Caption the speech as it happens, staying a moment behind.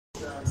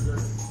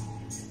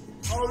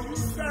Oh, you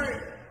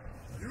think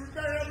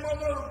that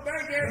motherfucker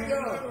think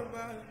that's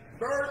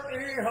Bird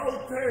Inn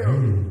Hotel?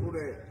 Who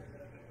that?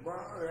 But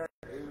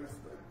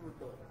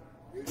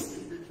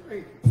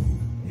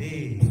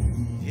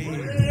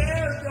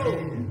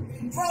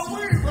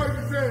we ain't supposed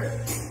to say,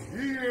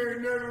 he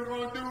ain't never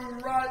gonna do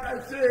right. I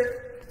said,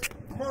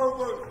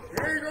 motherfucker, he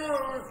ain't gonna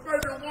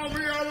respect a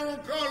woman, I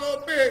don't call her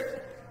bitch.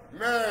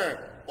 Man,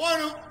 what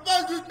the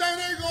fuck you think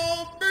they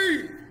gonna be?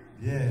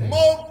 Yeah.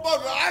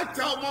 Motherfucker, I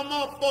talk my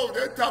motherfuckers,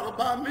 they talk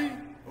about me.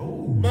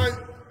 Oh. But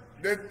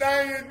the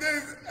thing is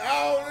this,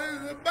 all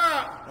this is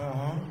about.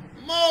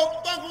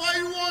 Motherfucker, why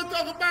you wanna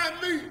talk about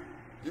me?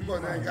 You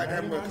must ain't got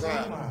that much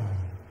time.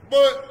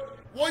 But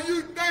what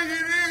you think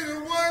it is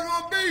and what it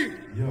gonna be?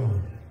 Yo.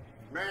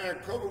 Man,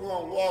 Coby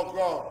gonna walk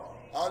off.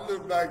 I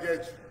look back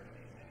at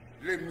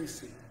you. Let me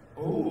see.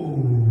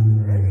 Oh.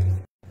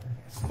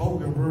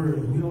 Spoken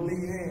word. We don't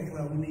need hand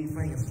clap, we need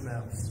finger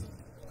snaps.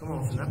 Come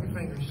on, snap your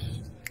fingers.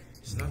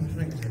 Snap your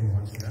fingers,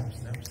 everyone. Snap,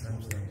 snap,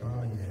 snap, snap.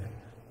 Oh, yeah.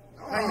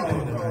 How you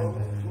doing tonight,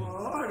 man?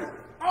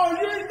 Oh,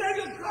 you ain't think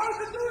it's close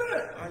to do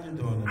that? How you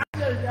doing tonight? I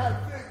just got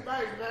sick,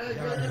 man.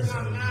 Just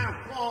got now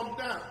calm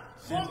down.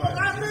 I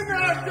think I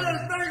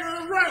just thinking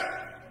the right.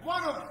 What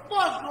the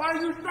fuck are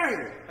you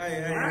thinking? I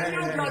ain't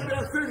never got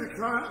that city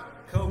crime.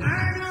 Coby. I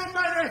ain't never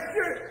about that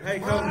shit. Hey,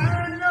 Coby. I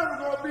ain't never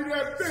gonna be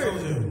that bitch.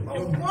 Oh,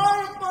 why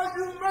the fuck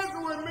you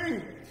messing with me?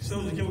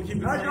 Soldier, can we keep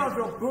it I clean? got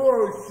some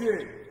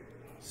bullshit.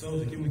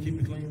 Soldier, can we keep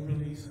it clean,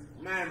 please?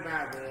 Man,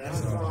 I'm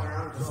sorry.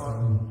 I'm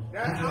sorry.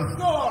 That's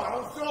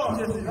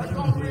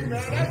on me, man.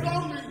 That's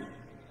on me.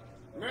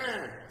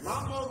 Man, my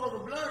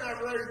motherfucking blood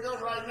got ready to go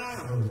right now.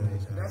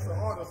 That's the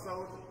order,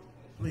 soldier.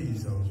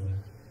 Please, soldier.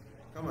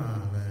 Come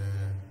on,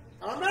 man.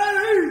 I'm at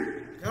ease.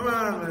 Come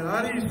on, man.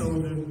 I need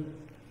soldier.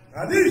 I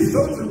need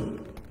soldier.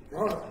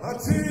 I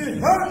see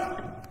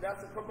her.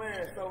 That's a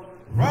command, soldier.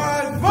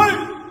 Ride, fight!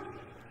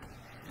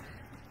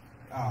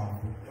 Oh,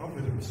 I'm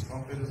finna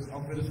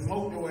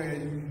smoke your ass.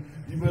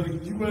 You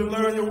better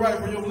learn your right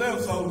from your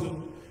left, soldier.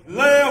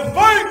 Left,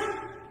 fight!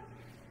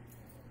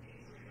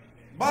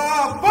 By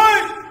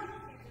fight!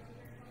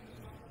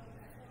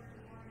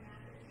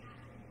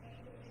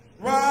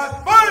 Right,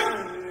 fight!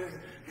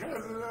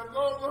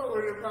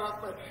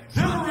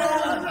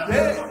 General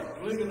dead.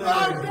 Look at that.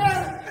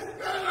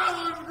 I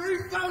was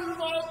reselling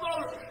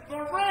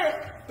for red.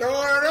 Throw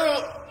it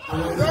up. I'm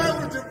done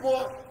with you,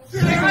 boy. I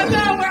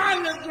know what I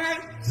look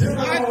like.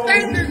 I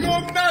think it's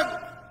gonna matter.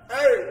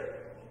 Hey.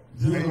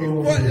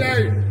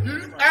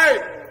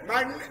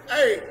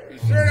 You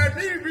said I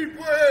need to be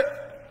put.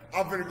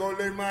 I'm finna go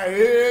lay my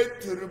head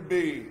to the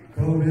bed.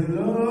 Coby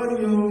love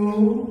you.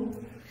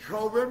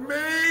 Coby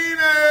mean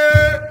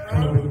it.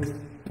 Coby.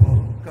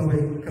 Coby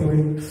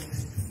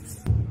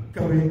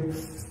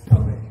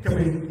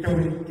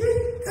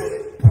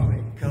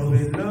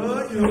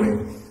love you.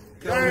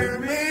 Coby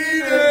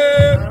mean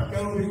it.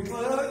 Coby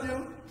love you.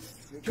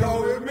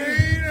 Coby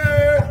mean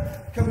it.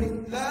 Coby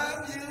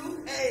love you.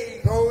 Hey.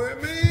 Coby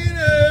mean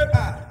it.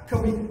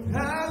 Coby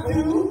love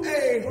you. Hey.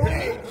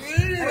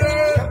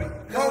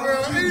 Coby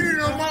don't eat it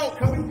no more.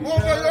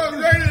 Motherfucker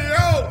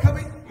radio.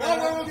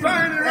 Motherfucker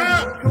find it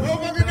out.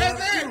 Motherfucker,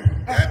 that's it.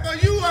 That's for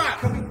you out.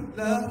 Coby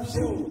loves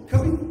you.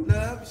 Coby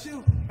loves you.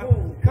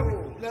 Coby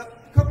love.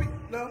 Coby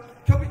love.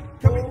 Coby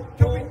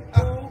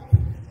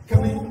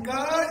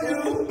got you.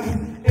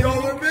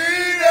 Coby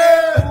mean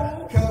it.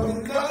 Coby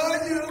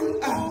love you.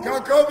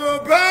 Coby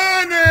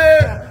burn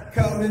it.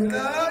 Coby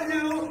love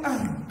you.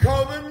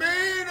 Coby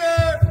mean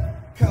it.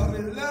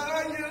 Coby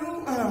love you.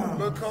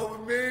 But Coby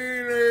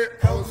mean it.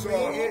 I'm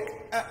sorry.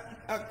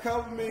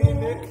 Coby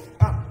mean it.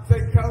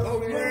 Say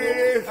Coby mean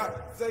it.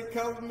 Say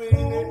Coby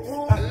mean it.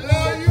 I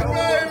love you,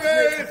 baby.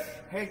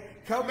 Hey,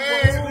 Coby Man.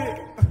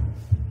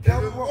 If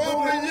it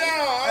wasn't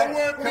y'all, I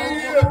wouldn't be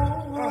here.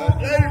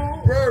 They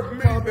birthed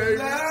me, baby.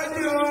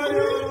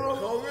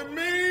 Coby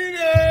mean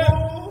it.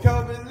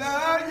 Coby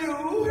love you.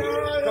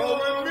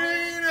 Coby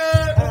mean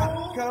it.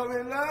 Coby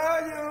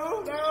love you.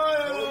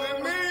 Coby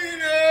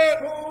mean it.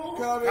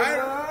 Coby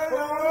love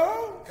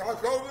you.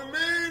 Coby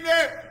mean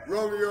it.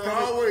 Romeo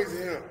always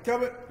here.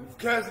 Coby.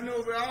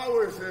 Casanova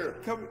always here.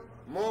 Coby.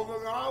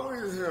 Motherfucker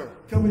always here.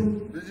 Coby.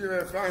 Did you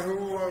ever find who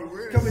was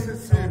with Coby.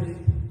 Cece?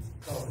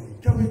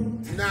 Coby.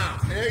 Nah,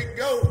 let it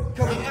go.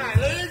 Let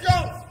it go.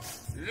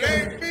 Let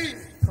it be.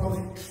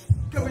 Coby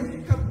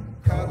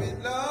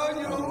love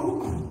you.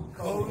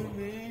 Coby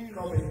mean.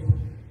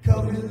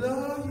 Coby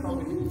love you.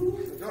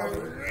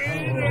 Coby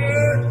mean it.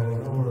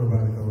 Don't worry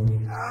about it, Coby.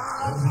 I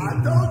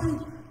told you.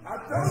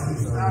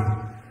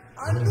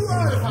 I knew I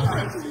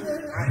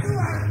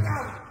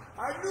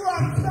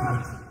was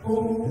stopped. Oh,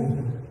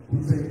 we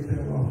take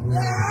that off.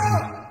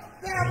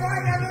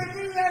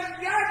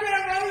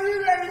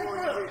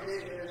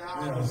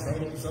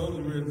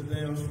 Soldier read the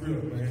damn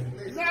script, man.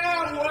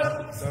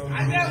 I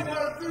never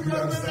want to do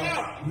nothing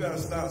out. You gotta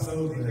stop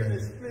soldier.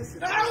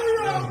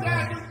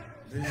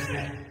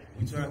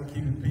 We trying to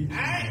keep it peaceful.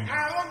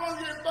 I'm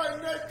gonna get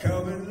buttoned up.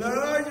 Coby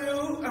love you.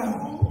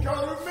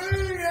 Coby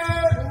mean it.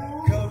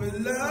 Coby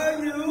love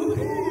you.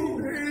 He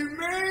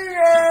mean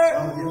it.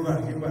 Oh,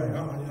 give it back.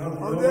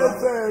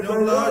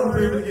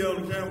 bring it on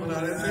the camera now.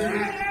 That's it.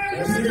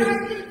 That's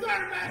it.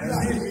 That's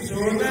it.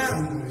 Show it now.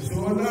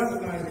 Show it now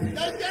tonight.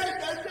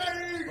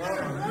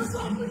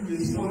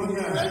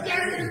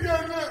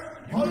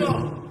 Hold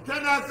on.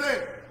 Can I say?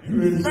 You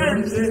ready to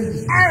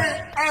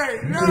Hey,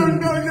 y'all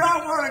know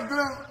y'all want to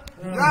do.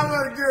 Y'all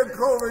want to get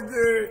Coby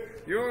good.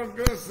 You want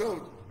to do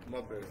something. My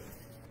bad.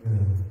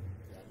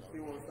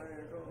 You want to say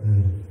it, Coby?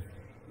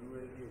 You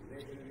ready to get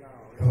naked and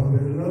all?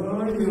 Coby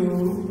love you.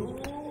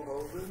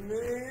 Coby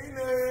mean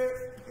it.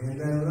 And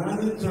that line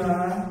is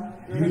dry.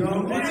 You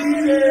don't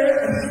need it.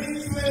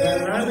 That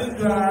line is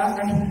dry.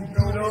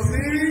 You don't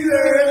need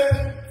it.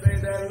 Say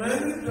that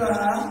line is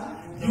dry.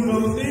 You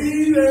don't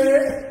need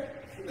it.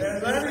 That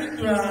line is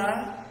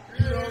dry.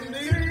 You don't need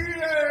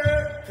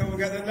it. Coby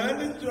got the line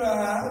is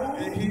dry.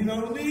 And he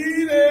don't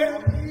need it.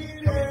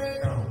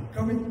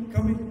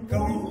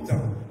 Coby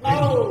down.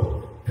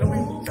 Oh.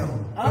 Coby down.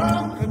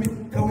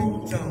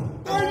 Coby down.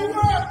 Where you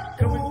at?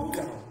 Coby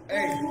down.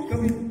 Hey,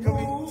 Coby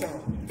down.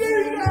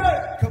 DJ.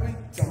 Coby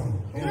down.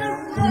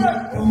 Everywhere.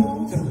 Coby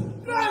down.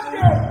 Let's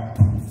go.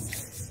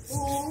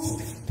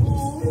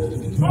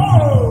 Oh.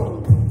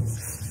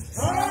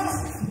 Huh?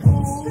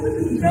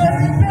 There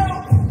you go.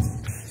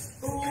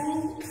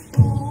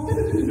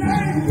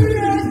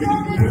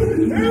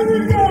 Here we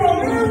go.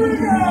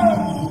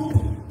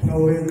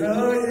 Coby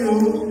love you.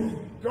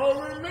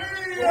 Coby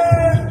mean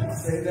it.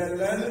 Say that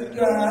let it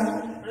dry.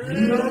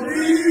 You don't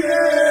need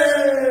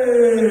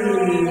it.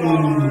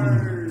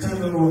 Tell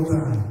me one more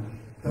time.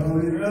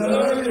 Coby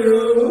love you.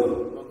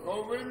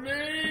 Coby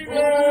mean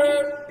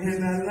it. And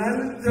that let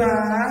it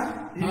dry.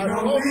 You I don't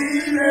hope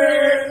need you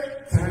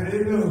it. Turn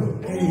it up.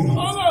 Hey.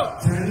 Hold up.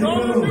 Turn it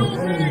Don't up. do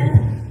Hey. me.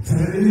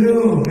 Turn it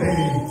up.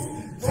 Hey.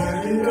 Turn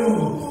it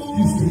up.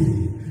 You stay.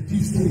 You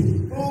stay.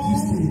 You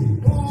stay.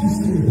 You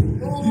stay.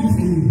 You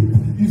stay.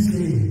 You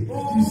stay.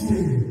 You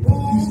stay.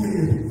 You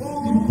stay.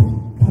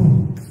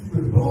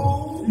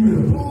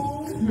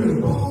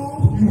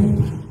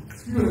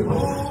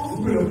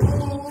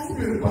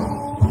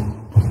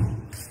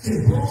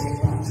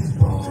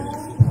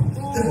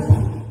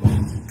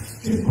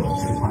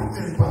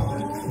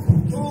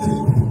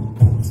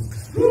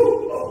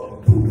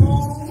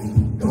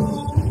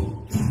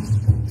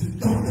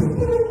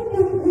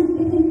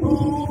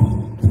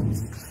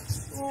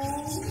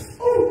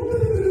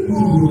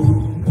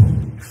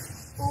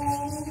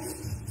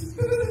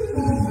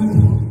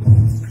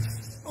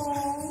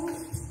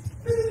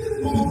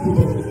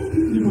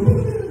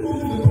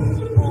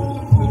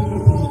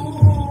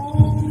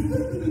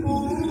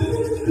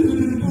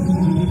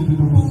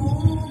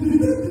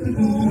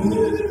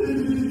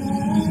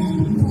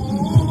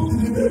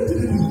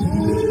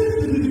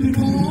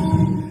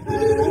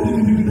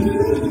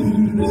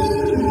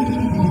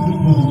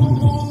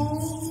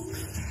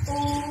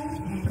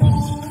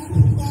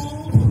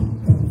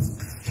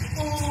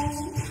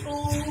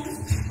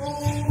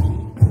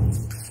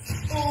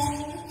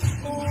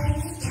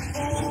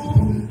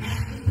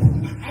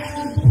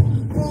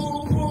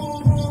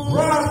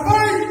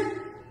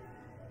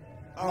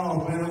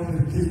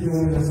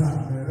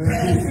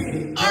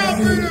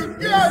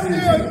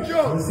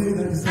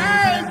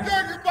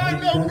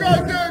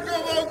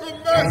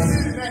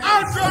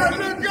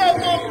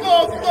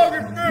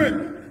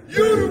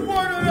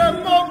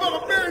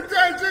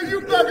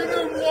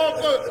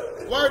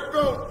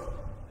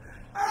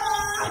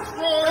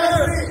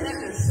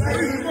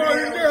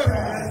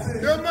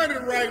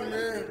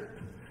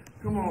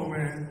 Come on,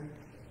 man.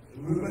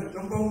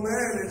 Don't go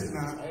mad at you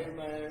now. Hey,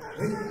 man.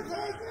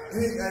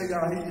 Hey,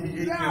 y'all,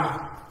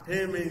 he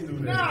ain't mean to do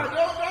that. Nah,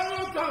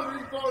 don't talk to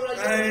me for like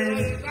that.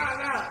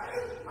 Nah.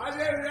 I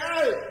just,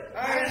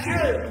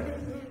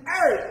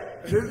 hey.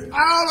 This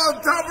all on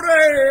top of the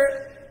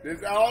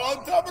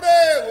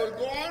head. What's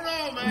going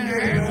on, man?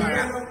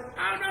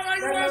 I don't know why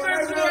you want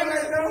that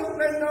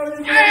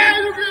doing. Hey,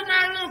 you get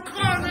my little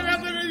closet up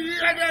in the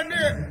year like that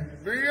there.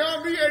 Beyond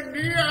me and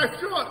neon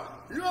short.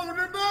 You over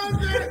the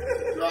bullshit?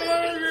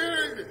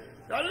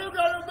 Now you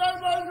got a bad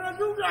that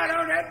you got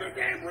on that big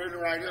game breathing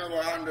right there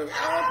behind the see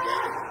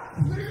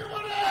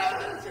what the hell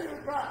this shit is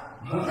about?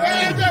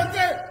 Man, that's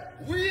it.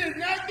 We is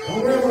not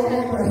doing this.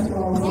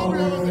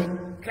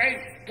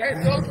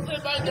 Can't talk to me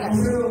like that.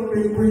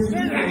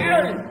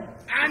 Hey,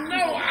 I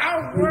know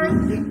I'll work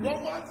and go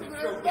out to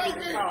that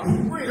baby.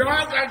 So I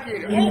got to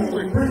get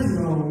over it.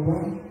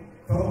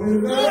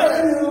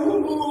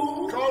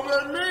 Coby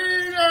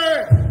mean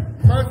it.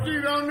 Musty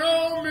don't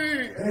know me.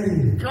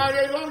 Cause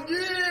they gon'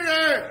 get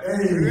it.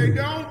 They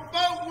don't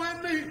fuck with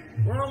me.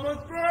 When I'm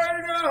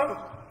afraid of.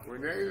 When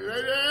they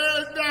lay their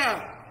ass down.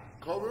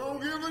 Coby don't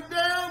give a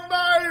damn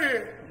about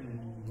it.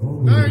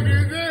 Thank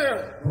you there.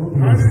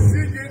 How did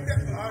she get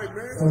that? All right,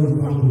 man.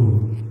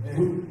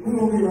 We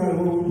don't get right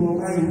over we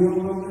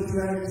don't get to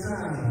that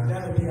time.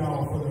 That'll be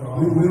all for the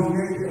we don't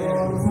get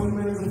 20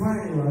 minutes of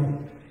fame, right?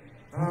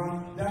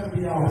 That'll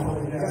be all for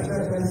the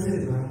that's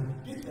it, man.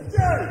 Get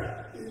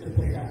the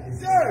pig out this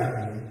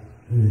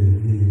He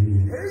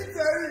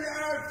said he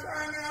got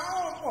shining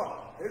over.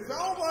 It's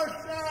almost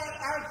shine.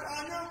 I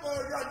shine up for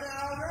it right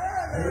down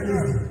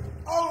there.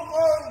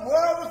 Over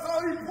wherever so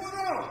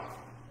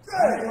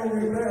ain't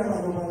gonna get mad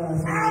about nobody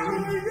else. I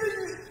believe that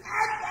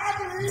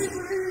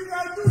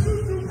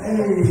you.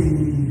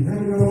 Hey,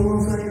 let me go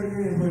one second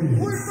again for you.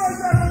 We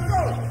must have a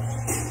go.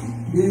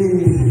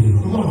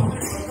 Yeah, come on.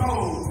 Let's go.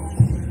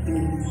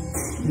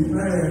 Be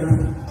mad,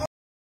 huh?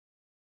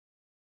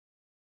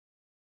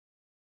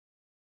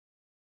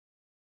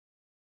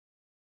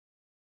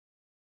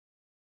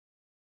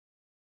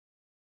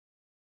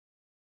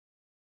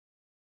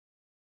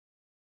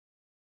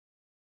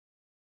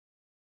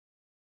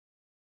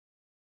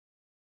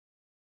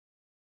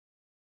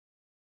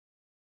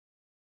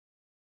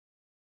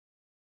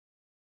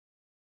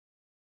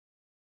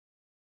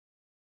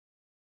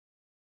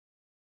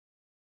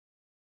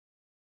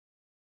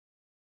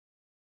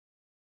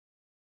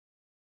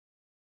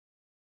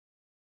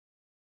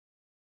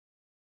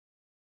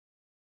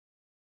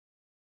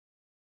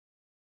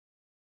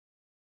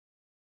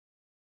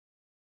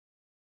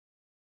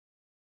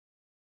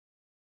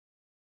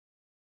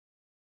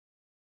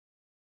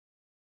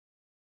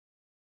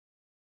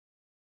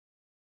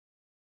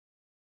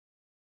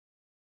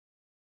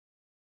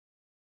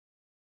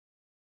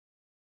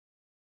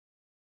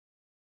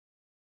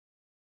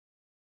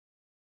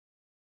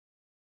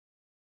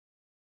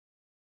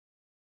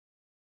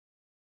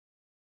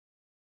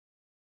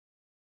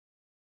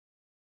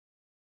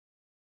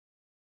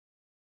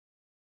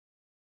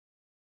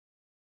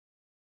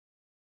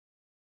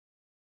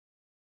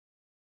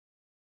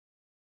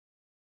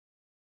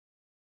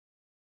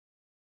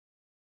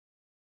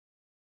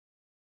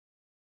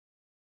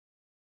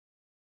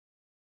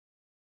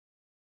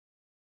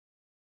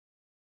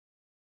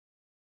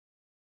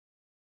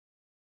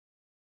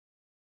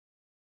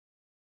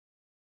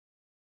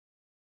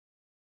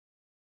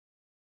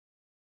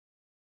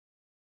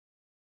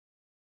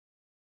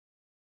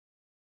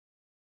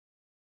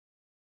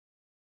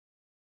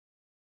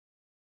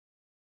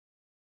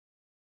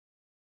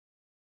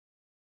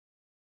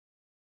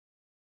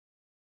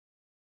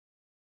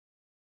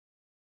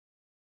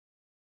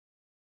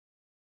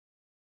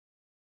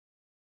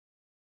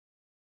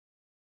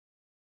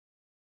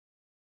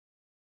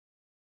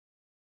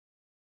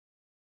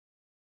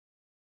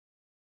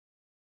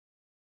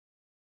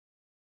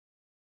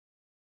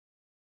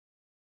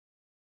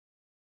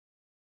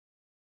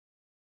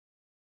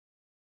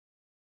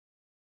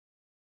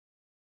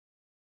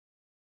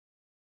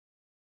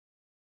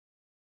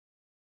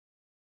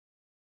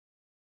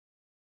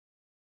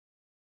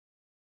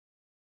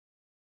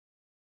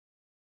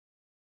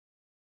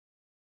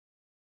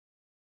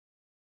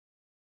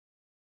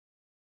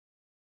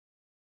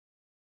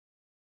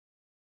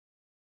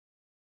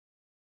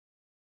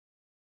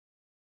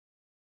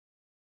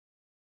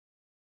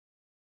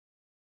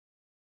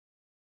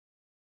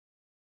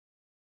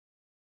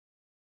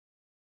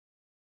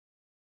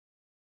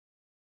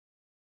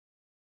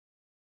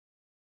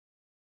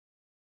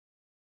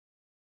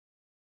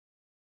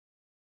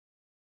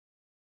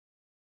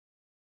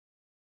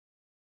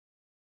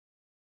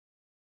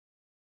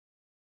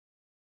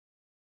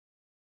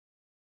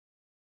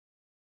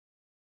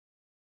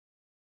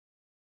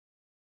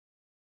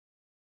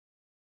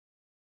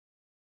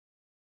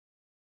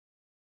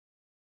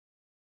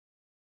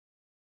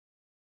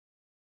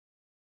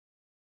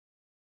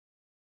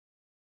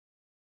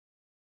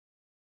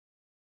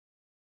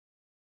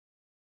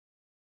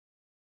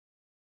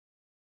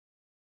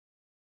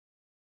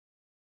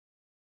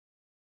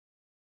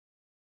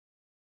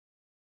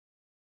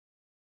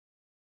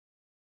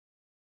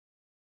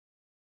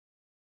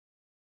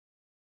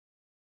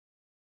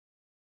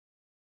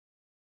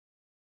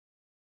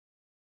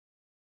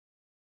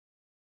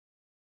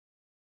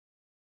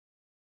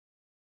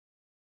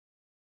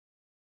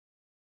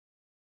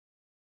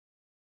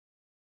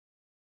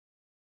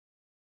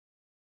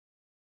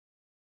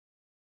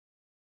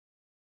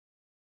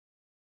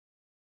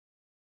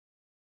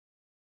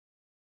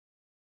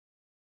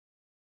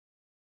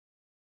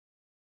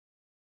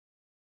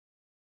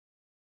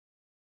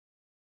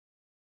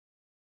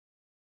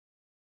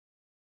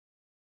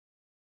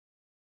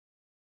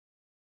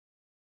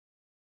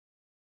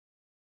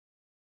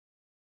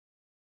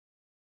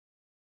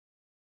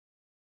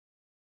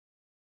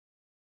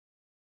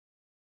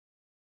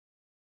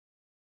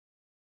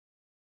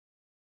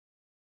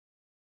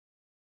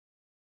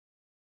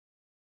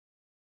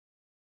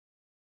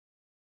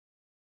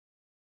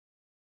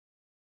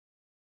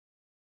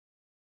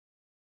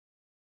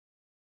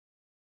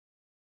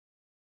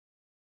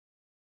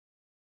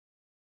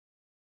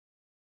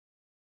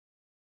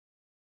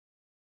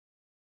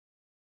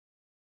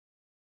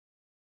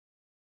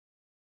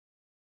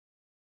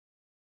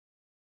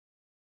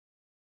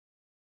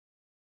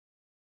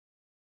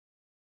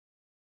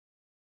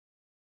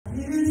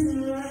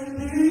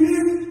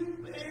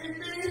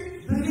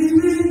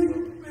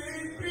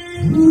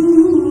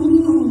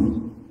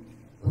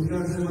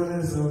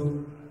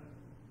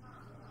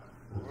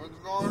 What's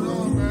going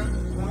on, man?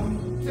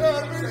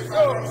 Tell me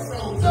so.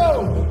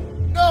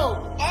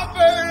 No, I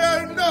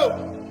better know.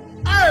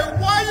 Hey,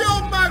 why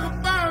your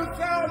microphone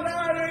so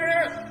loud in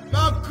here?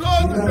 My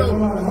cousin, though.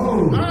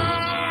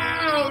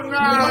 Oh,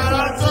 nah,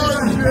 that's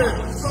bullshit.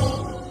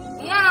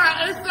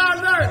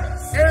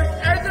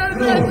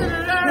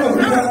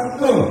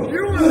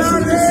 You was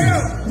out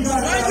there.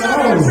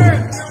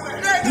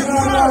 You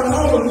got to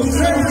hold.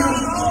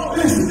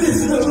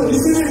 Listen, look, you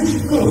see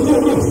this?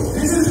 Look.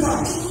 This is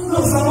mine.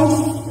 Look,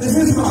 son, this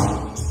is mine.